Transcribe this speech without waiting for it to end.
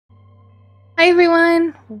Hi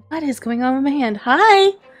everyone! What is going on with my hand?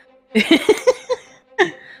 Hi!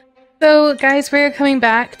 So guys, we're coming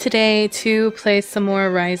back today to play some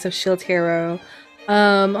more Rise of Shield Hero.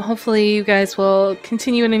 Hopefully you guys will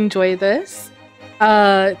continue and enjoy this.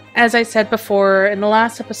 As I said before in the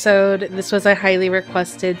last episode, this was a highly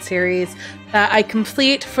requested series that I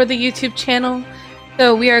complete for the YouTube channel.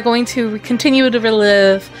 So we are going to continue to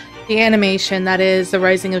relive the animation that is the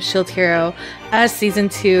Rising of Shield Hero as Season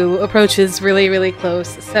 2 approaches really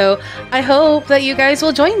close. So I hope that you guys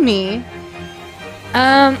will join me.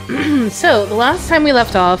 So the last time we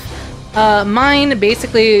left off, mine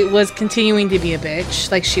basically was continuing to be a bitch,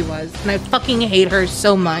 like she was, and I fucking hate her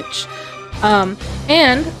so much.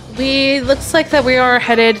 And looks like that we are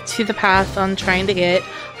headed to the path on trying to get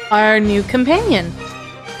our new companion.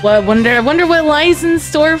 Well, I wonder what lies in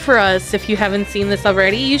store for us. If you haven't seen this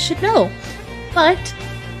already, you should know. But,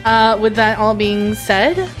 with that all being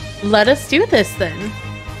said, let us do this then.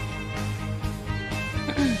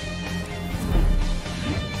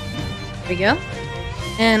 There we go.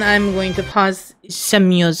 And I'm going to pause some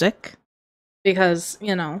music. Because,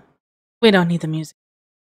 you know, we don't need the music.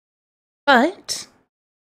 But,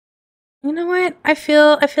 you know what? I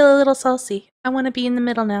feel a little saucy. I want to be in the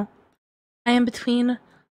middle now. I'm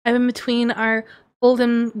in between our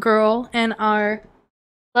golden girl and our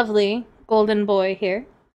lovely golden boy here.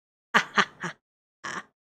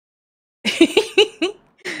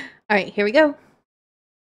 Alright, here we go.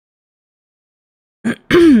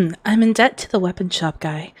 I'm in debt to the weapon shop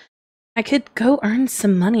guy. I could go earn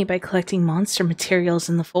some money by collecting monster materials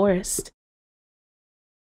in the forest.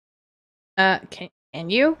 Can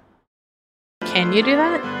you? Can you do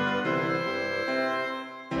that?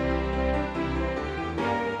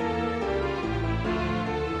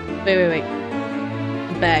 Wait.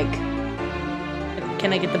 The bag.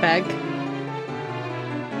 Can I get the bag?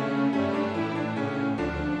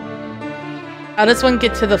 How does one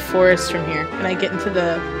get to the forest from here? Can I get into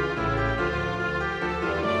the...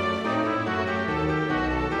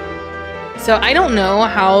 So I don't know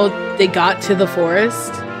how they got to the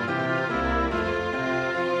forest.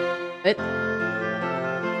 What?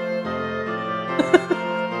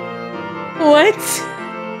 What?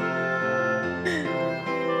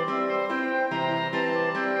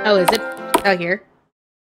 Oh, is it out here?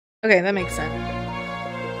 Okay, that makes sense.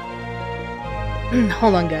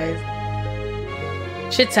 Hold on, guys.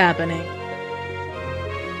 Shit's happening.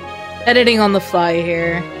 Editing on the fly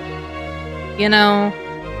here. You know?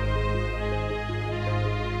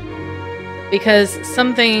 Because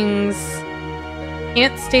some things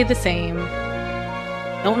can't stay the same.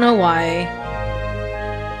 Don't know why.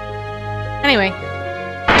 Anyway.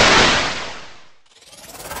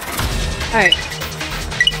 Alright.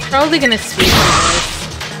 Probably gonna speed through this.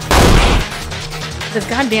 Because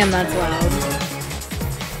goddamn that's loud.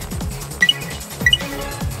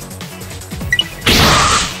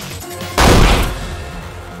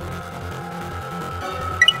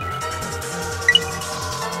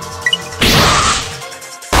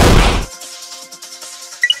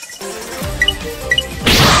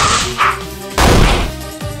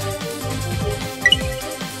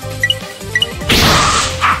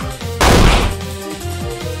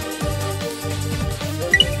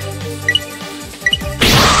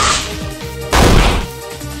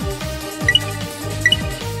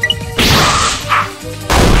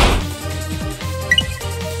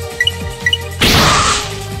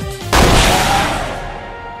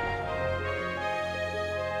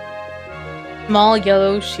 Small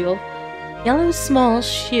yellow shield. Yellow small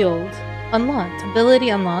shield. Unlocked. Ability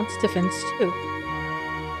unlocked. Defense 2.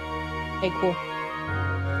 Okay, cool.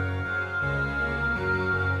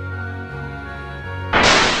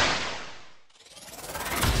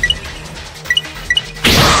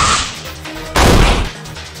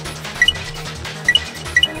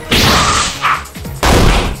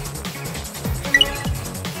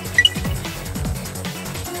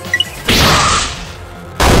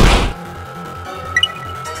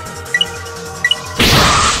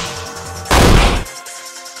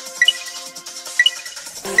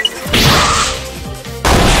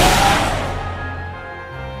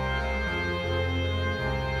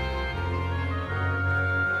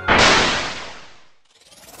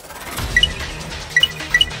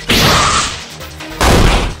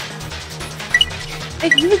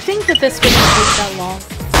 You would think that this wouldn't take that long.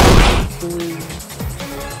 Blue.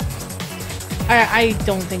 I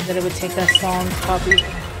don't think that it would take that long, probably.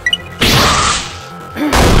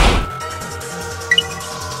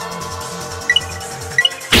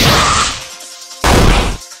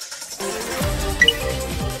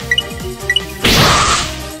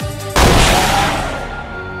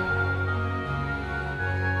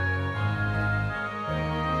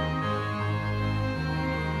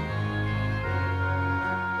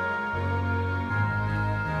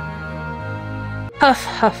 Huff,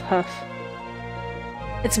 huff, huff.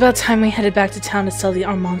 It's about time we headed back to town to sell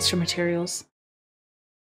our monster materials.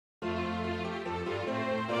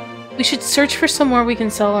 We should search for somewhere we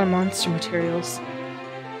can sell our monster materials.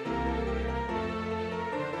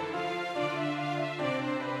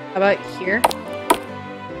 How about here?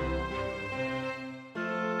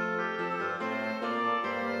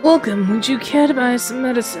 Welcome, would you care to buy some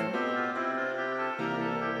medicine?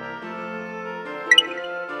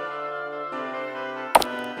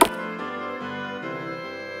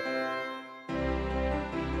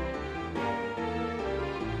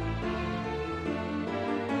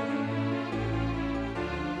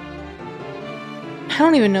 I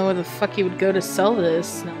don't even know where the fuck you would go to sell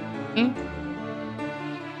this. No.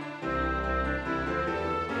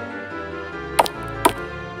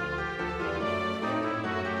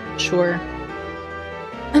 Sure.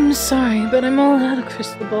 I'm sorry, but I'm all out of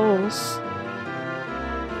crystal balls.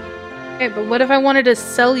 Okay, but what if I wanted to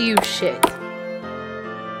sell you shit?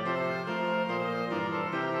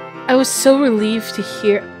 I was so relieved to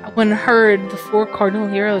hear when heard the 4 cardinal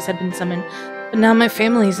heroes had been summoned, but now my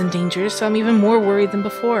family is in danger, so I'm even more worried than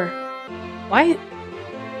before. Why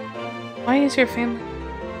is your family?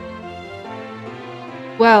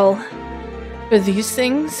 Well, for these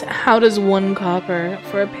things, how does 1 copper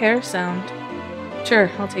for a pair sound? Sure,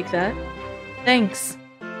 I'll take that. Thanks.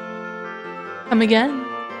 Come again?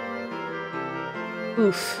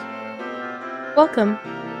 Oof. Welcome.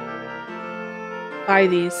 Buy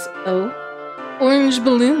these. Oh? Orange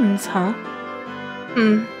balloons, huh?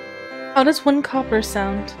 How does 1 copper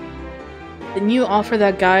sound? Didn't you offer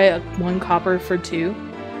that guy 1 copper for 2?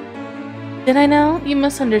 Did I now? You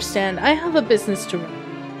must understand, I have a business to run.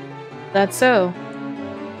 That's so.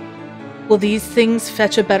 Will these things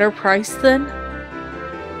fetch a better price then?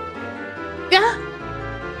 Yeah!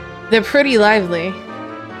 They're pretty lively.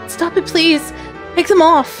 Stop it, please! Take them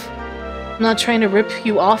off! I'm not trying to rip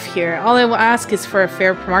you off here. All I will ask is for a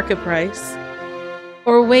fair market price.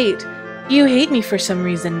 Or wait, you hate me for some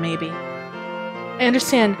reason, maybe. I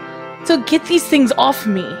understand. So get these things off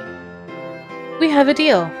me! We have a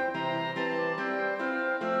deal.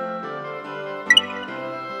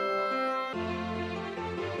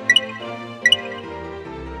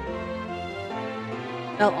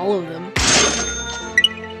 Sell all of them.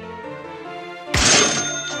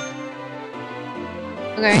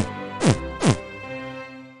 Okay.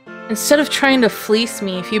 Instead of trying to fleece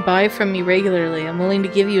me, if you buy from me regularly, I'm willing to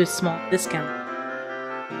give you a small discount.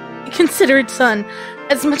 Consider it, son.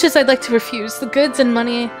 As much as I'd like to refuse, the goods and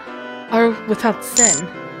money are without sin.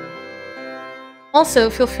 Also,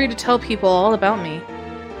 feel free to tell people all about me.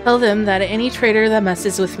 Tell them that any trader that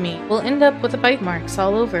messes with me will end up with the bite marks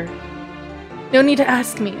all over. No need to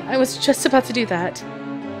ask me. I was just about to do that.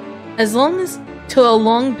 As long as to a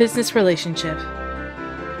long business relationship.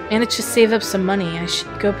 Managed to save up some money. I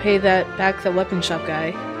should go pay that back the weapon shop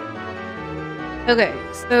guy. Okay,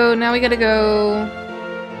 so now we gotta go.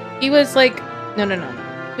 He was like, no.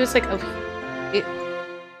 He was like over here.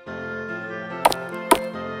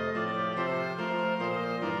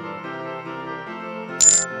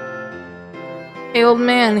 Hey, old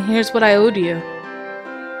man, here's what I owed you.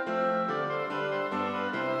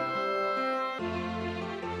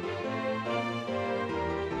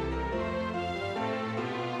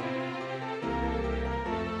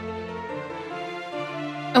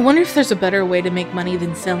 I wonder if there's a better way to make money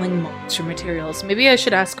than selling monster materials. Maybe I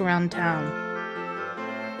should ask around town.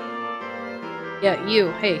 Yeah,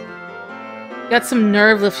 you, hey. Got some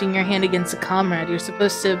nerve lifting your hand against a comrade. You're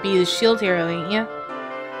supposed to be the shield hero, ain't you?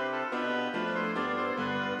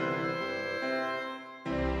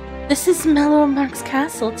 This is Mellowmark's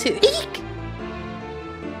castle, too. Eek!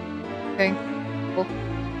 Okay, cool.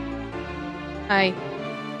 Hi.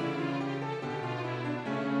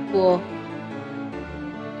 Cool.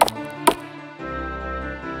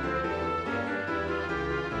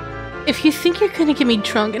 If you think you're gonna get me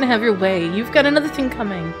drunk and have your way, you've got another thing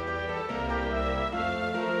coming.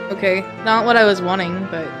 Okay, not what I was wanting,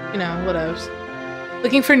 but, you know, what else.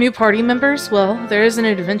 Looking for new party members? Well, there is an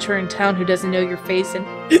adventurer in town who doesn't know your face and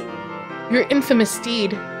your infamous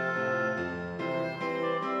deed.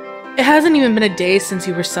 It hasn't even been a day since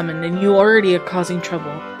you were summoned, and you already are causing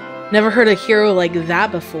trouble. Never heard a hero like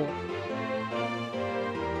that before.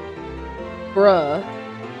 Bruh.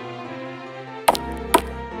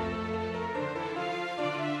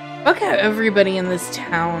 Look at everybody in this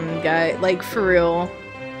town, guy. Like, for real.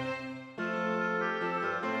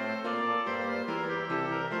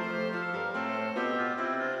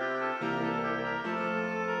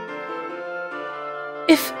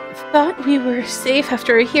 If thought we were safe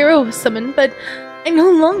after a hero was summoned, but I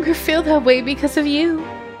no longer feel that way because of you.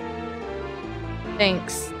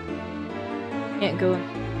 Thanks. Can't go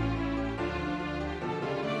in.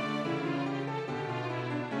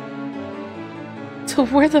 So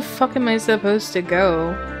where the fuck am I supposed to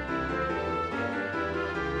go?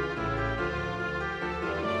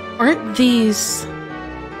 Aren't these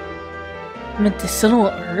medicinal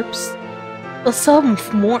herbs? They'll sell them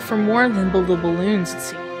for more than the balloons, it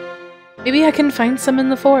seems. Maybe I can find some in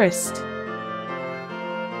the forest.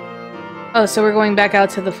 Oh, so we're going back out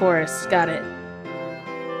to the forest. Got it.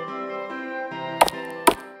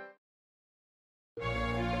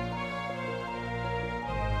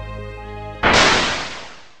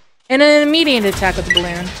 And an immediate attack with the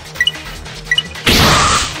balloon.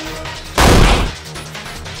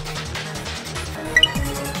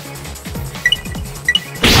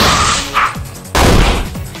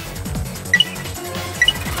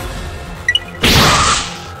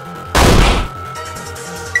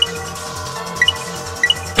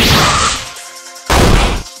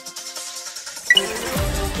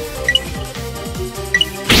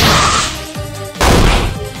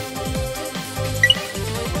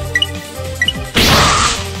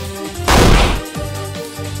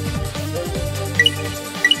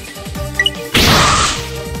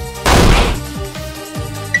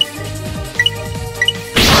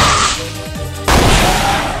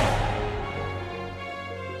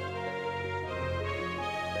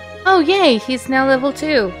 Oh yay, he's now level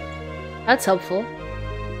 2. That's helpful.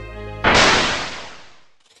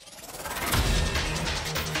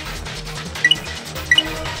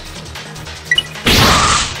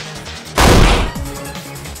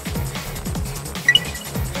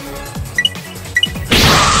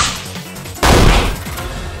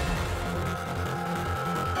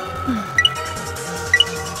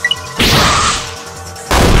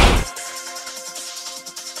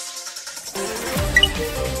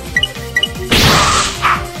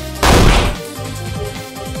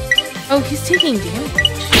 Oh, he's taking damage.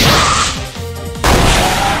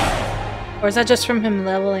 Or is that just from him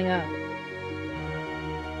leveling up?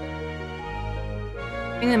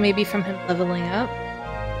 I think that may be from him leveling up.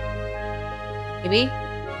 Maybe?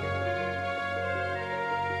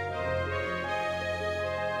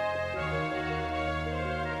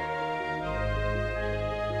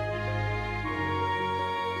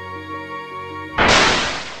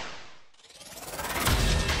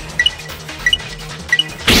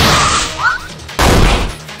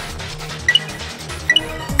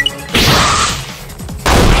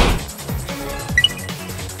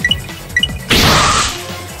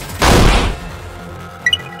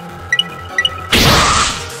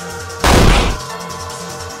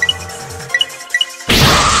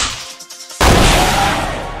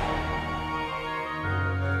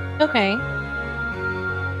 Okay.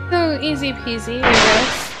 So easy peasy, I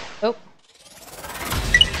guess. Oh.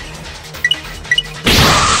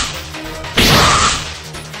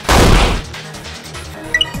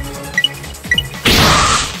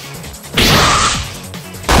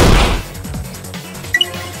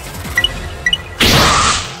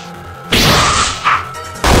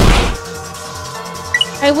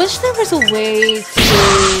 I wish there was a way to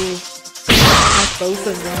attack both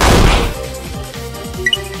of them.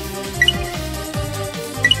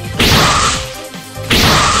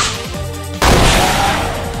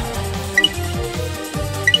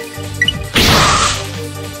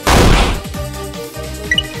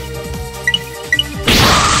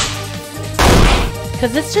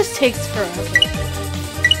 Because this just takes forever.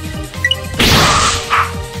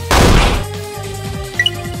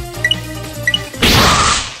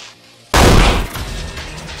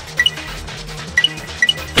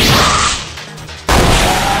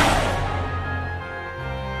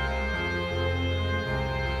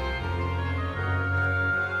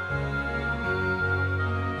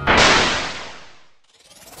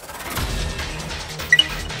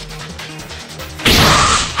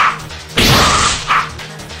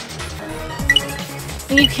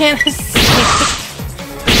 You can't escape.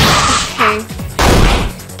 Okay.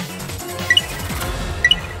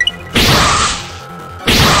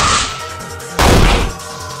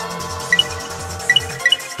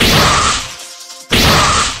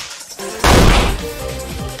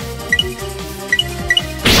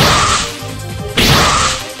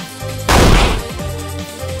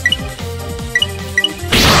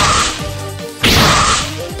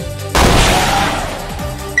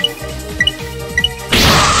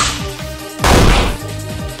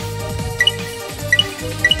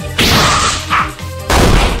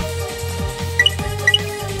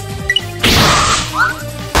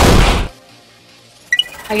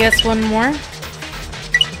 I guess one more.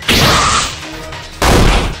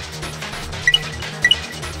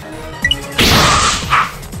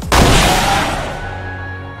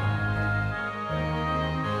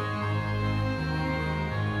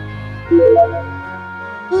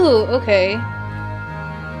 Ooh, okay.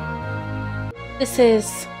 This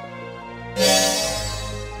is...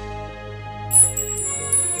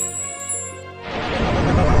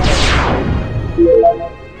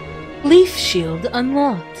 Leaf Shield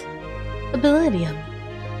unlocked. Ability unlocked.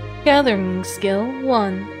 Gathering skill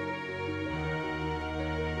 1.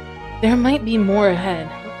 There might be more ahead.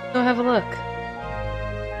 Let's go have a look.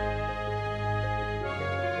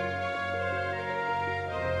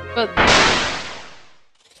 But...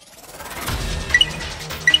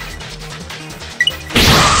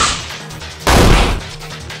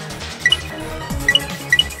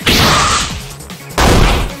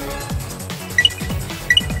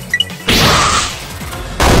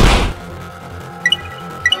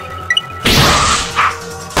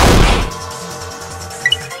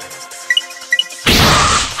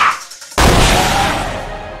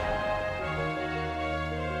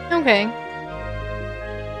 Okay.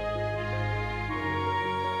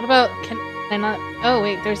 What about, can I not? Oh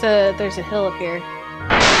wait, there's a hill up here.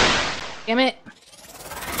 Damn it.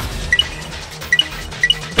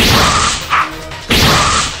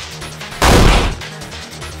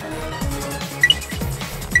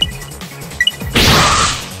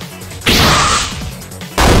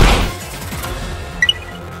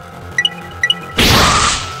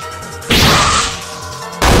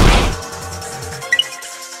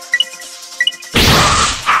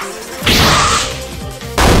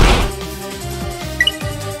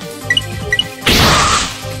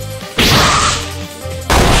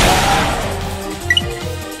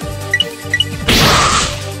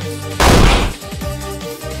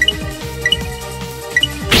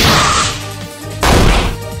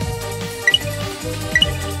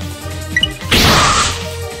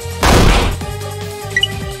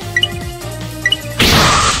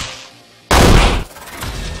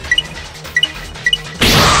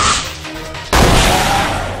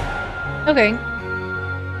 Okay.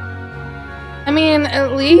 I mean,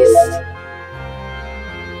 at least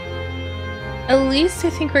I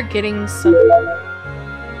think we're getting some...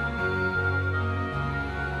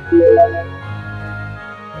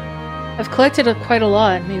 I've collected quite a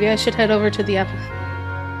lot. Maybe I should head over to the apple.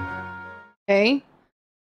 Okay.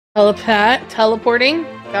 Teleporting.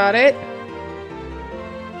 Got it.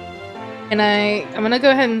 And I'm gonna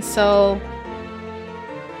go ahead and sell...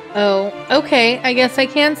 Oh, okay. I guess I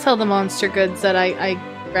can sell the monster goods that I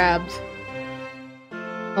grabbed.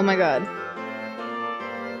 Oh my god.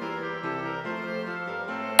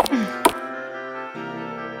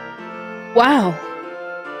 Wow.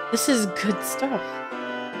 This is good stuff.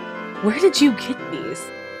 Where did you get these?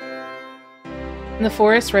 In the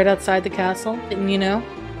forest right outside the castle? Didn't you know?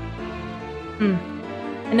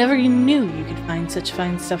 I never knew you could find such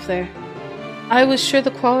fine stuff there. I was sure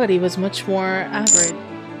the quality was much more average.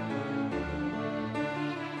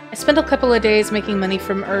 I spent a couple of days making money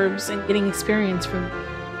from herbs and getting experience from them.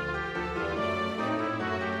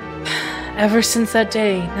 Ever since that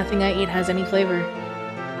day, nothing I eat has any flavor.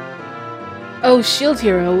 Oh, Shield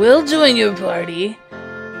Hero, we'll join your party.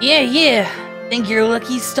 Yeah, thank your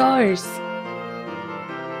lucky stars.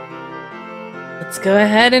 Let's go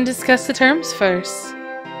ahead and discuss the terms first.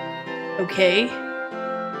 Okay.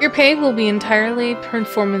 Your pay will be entirely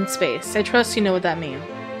performance-based. I trust you know what that means.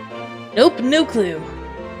 Nope, no clue.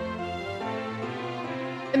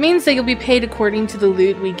 It means that you'll be paid according to the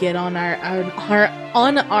loot we get on our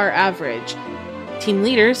average. Team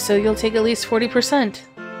leader, so you'll take at least 40%.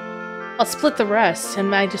 I'll split the rest at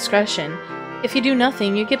my discretion. If you do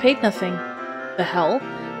nothing, you get paid nothing. The hell?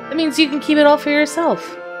 That means you can keep it all for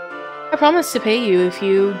yourself. I promise to pay you if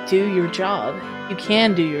you do your job. You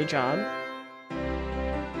can do your job.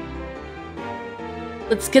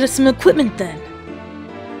 Let's get us some equipment then.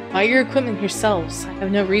 Buy your equipment yourselves. I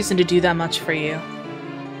have no reason to do that much for you.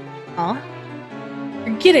 Huh?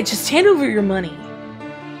 Forget it, just hand over your money.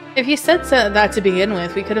 If you said that to begin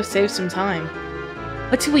with, we could have saved some time.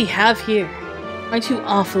 What do we have here? Aren't you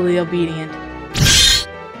awfully obedient?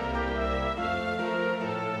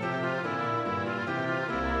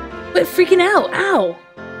 Quit freaking out! Ow!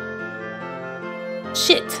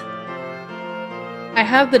 Shit! I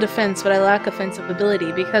have the defense, but I lack offensive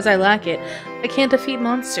ability. Because I lack it, I can't defeat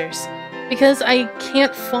monsters. Because I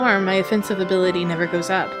can't farm, my offensive ability never goes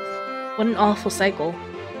up. What an awful cycle.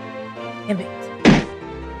 Damn it.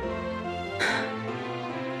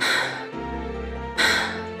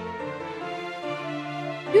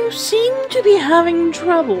 You seem to be having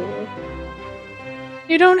trouble.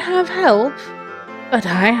 You don't have help, but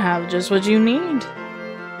I have just what you need.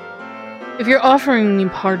 If you're offering me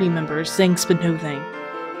party members, thanks but no thanks.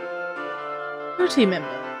 Party member?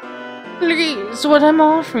 Please, what I'm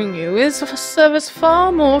offering you is a service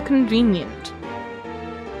far more convenient.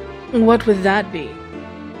 What would that be?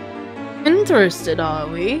 Interested, are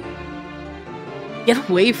we? Get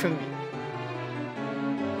away from me.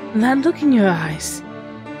 That look in your eyes,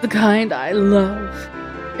 the kind I love.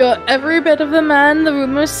 You're every bit of the man the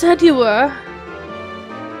rumors said you were.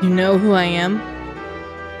 You know who I am?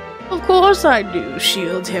 Of course I do,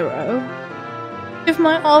 Shield Hero. If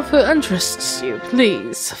my offer interests you,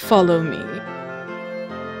 please follow me.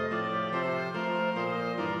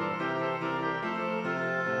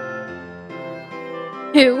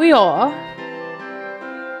 Here we are.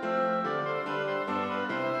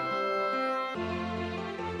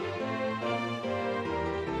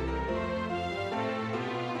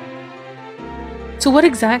 So what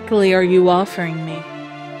exactly are you offering me?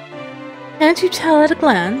 Can't you tell at a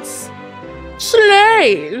glance?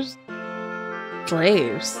 Slaves!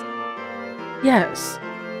 Slaves? Yes,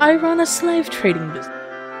 I run a slave trading business.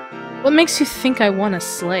 What makes you think I want a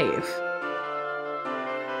slave?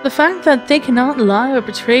 The fact that they cannot lie or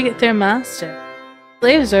betray their master.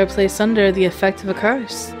 Slaves are placed under the effect of a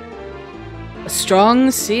curse. A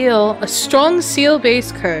strong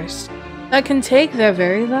seal-based curse that can take their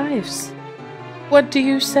very lives. What do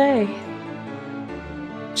you say?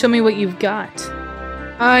 Show me what you've got.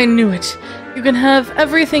 I knew it. You can have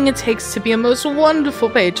everything it takes to be a most wonderful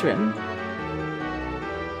patron.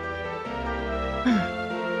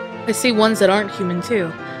 I see ones that aren't human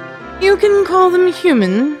too. You can call them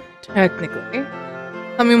human, technically.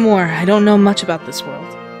 Tell me more, I don't know much about this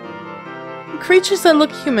world. Creatures that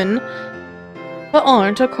look human, but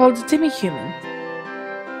aren't, are called demi-human.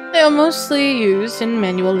 They are mostly used in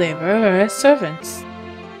manual labor or as servants.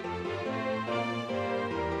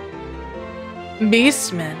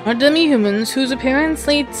 Beastmen are demi-humans whose appearance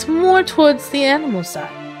leads more towards the animal side.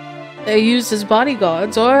 They are used as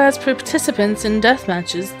bodyguards or as participants in death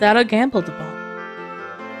matches that are gambled upon.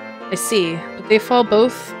 I see,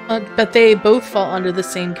 but they both fall under the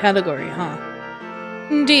same category, huh?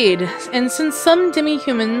 Indeed, and since some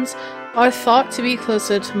demi-humans are thought to be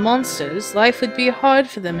closer to monsters, life would be hard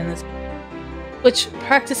for them in this, which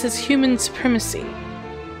practices human supremacy.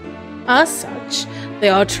 As such, they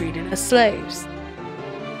are treated as slaves.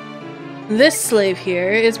 This slave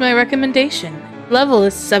here is my recommendation. Level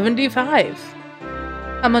is 75.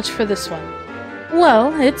 How much for this one?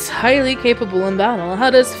 Well, it's highly capable in battle. How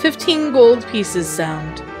does 15 gold pieces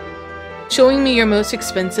sound? Showing me your most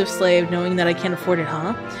expensive slave, knowing that I can't afford it,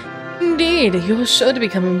 huh? Indeed, you're sure to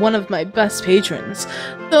become one of my best patrons,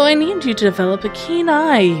 though I need you to develop a keen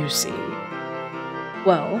eye, you see.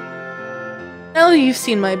 Well, now that you've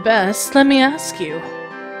seen my best, let me ask you,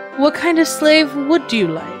 what kind of slave would you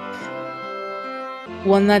like?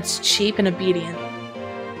 One that's cheap and obedient.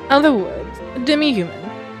 In other words, a demi-human.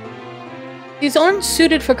 These aren't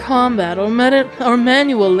suited for combat or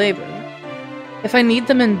manual labor. If I need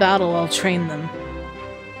them in battle, I'll train them.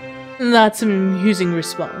 That's an amusing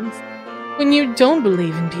response. When you don't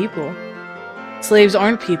believe in people. Slaves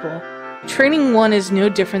aren't people. Training one is no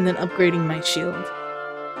different than upgrading my shield.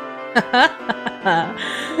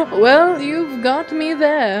 Well, you've got me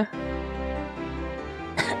there.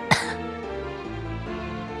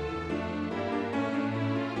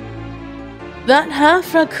 That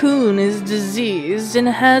half-raccoon is diseased and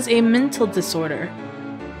has a mental disorder.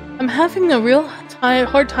 I'm having a real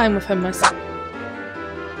hard time with her myself.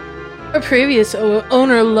 Her previous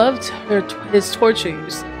owner loved his torture, you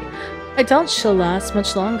see. I doubt she'll last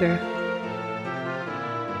much longer.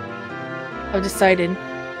 I've decided.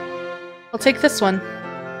 I'll take this one.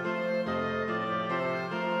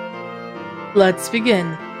 Let's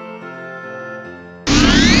begin.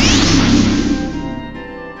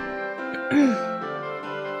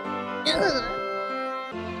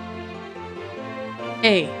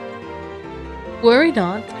 A. Worry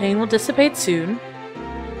not, the pain will dissipate soon.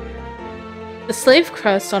 The slave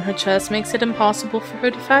crest on her chest makes it impossible for her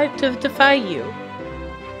to defy you.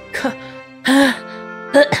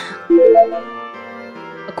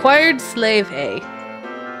 Acquired slave A.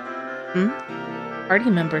 Party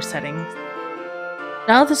member settings.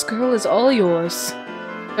 Now this girl is all yours.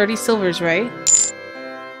 30 silvers, right?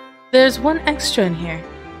 There's one extra in here.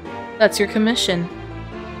 That's your commission.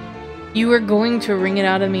 You were going to wring it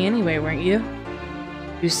out of me anyway, weren't you?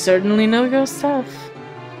 You certainly know your stuff.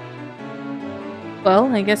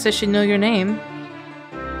 Well, I guess I should know your name.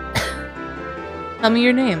 Tell me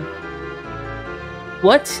your name.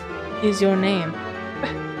 What is your name?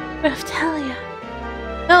 Raphtalia.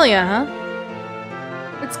 Talia, huh?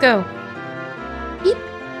 Let's go. Beep.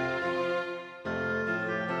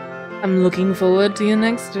 I'm looking forward to your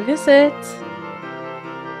next visit.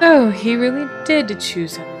 Oh, he really did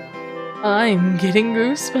choose him. I'm getting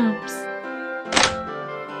goosebumps.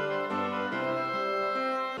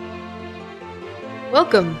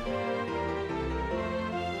 Welcome.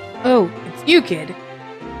 Oh, it's you, kid.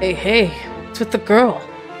 Hey, what's with the girl?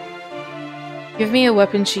 Give me a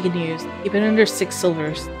weapon she can use. Keep it under 6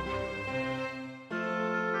 silvers.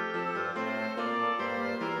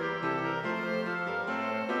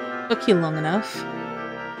 Took you long enough.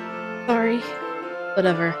 Sorry.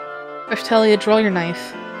 Whatever. Raphtalia, draw your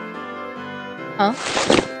knife. Huh?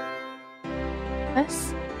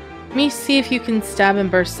 Yes? Let me see if you can stab and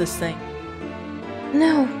burst this thing.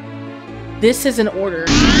 No. This is an order.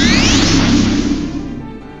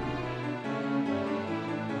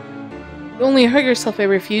 You only hurt yourself by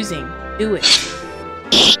refusing. Do it.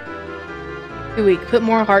 Too weak. Put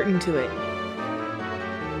more heart into it.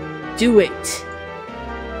 Do it.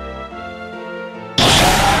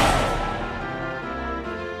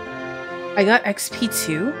 I got XP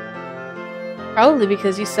too? Probably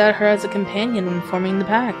because you set her as a companion when forming the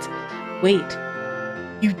pact. Wait,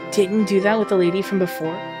 you didn't do that with the lady from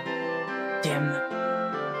before? Damn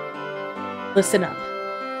them. Listen up.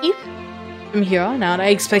 Eve? From here on out, I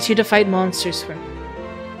expect you to fight monsters for me.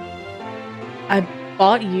 I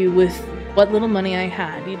bought you with what little money I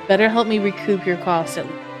had. You'd better help me recoup your cost at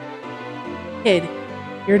least. Kid,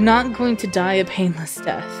 you're not going to die a painless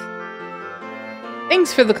death.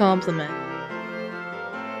 Thanks for the compliment.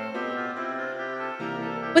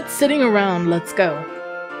 Quit sitting around, let's go.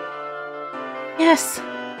 Yes.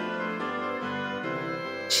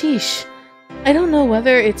 Sheesh. I don't know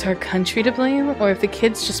whether it's our country to blame or if the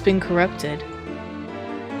kid's just been corrupted.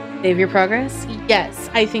 Save your progress? Yes,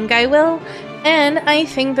 I think I will. And I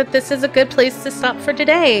think that this is a good place to stop for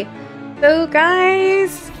today. So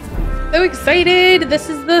guys, so excited. This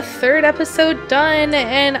is the 3rd episode done.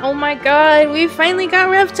 And oh my god, we finally got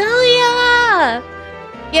Raphtalia!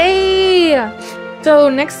 Yay! So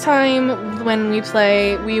next time when we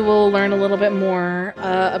play, we will learn a little bit more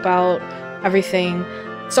about everything.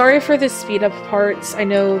 Sorry for the speed up parts. I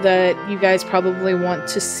know that you guys probably want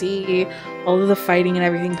to see all of the fighting and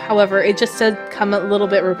everything. However, it just did come a little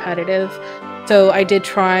bit repetitive. So I did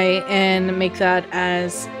try and make that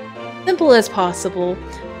as simple as possible.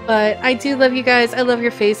 But I do love you guys. I love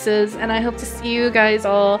your faces. And I hope to see you guys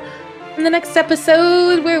all in the next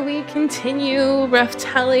episode where we continue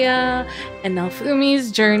Raphtalia and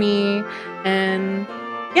Naofumi's journey. And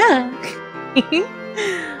yeah.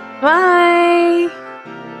 Bye!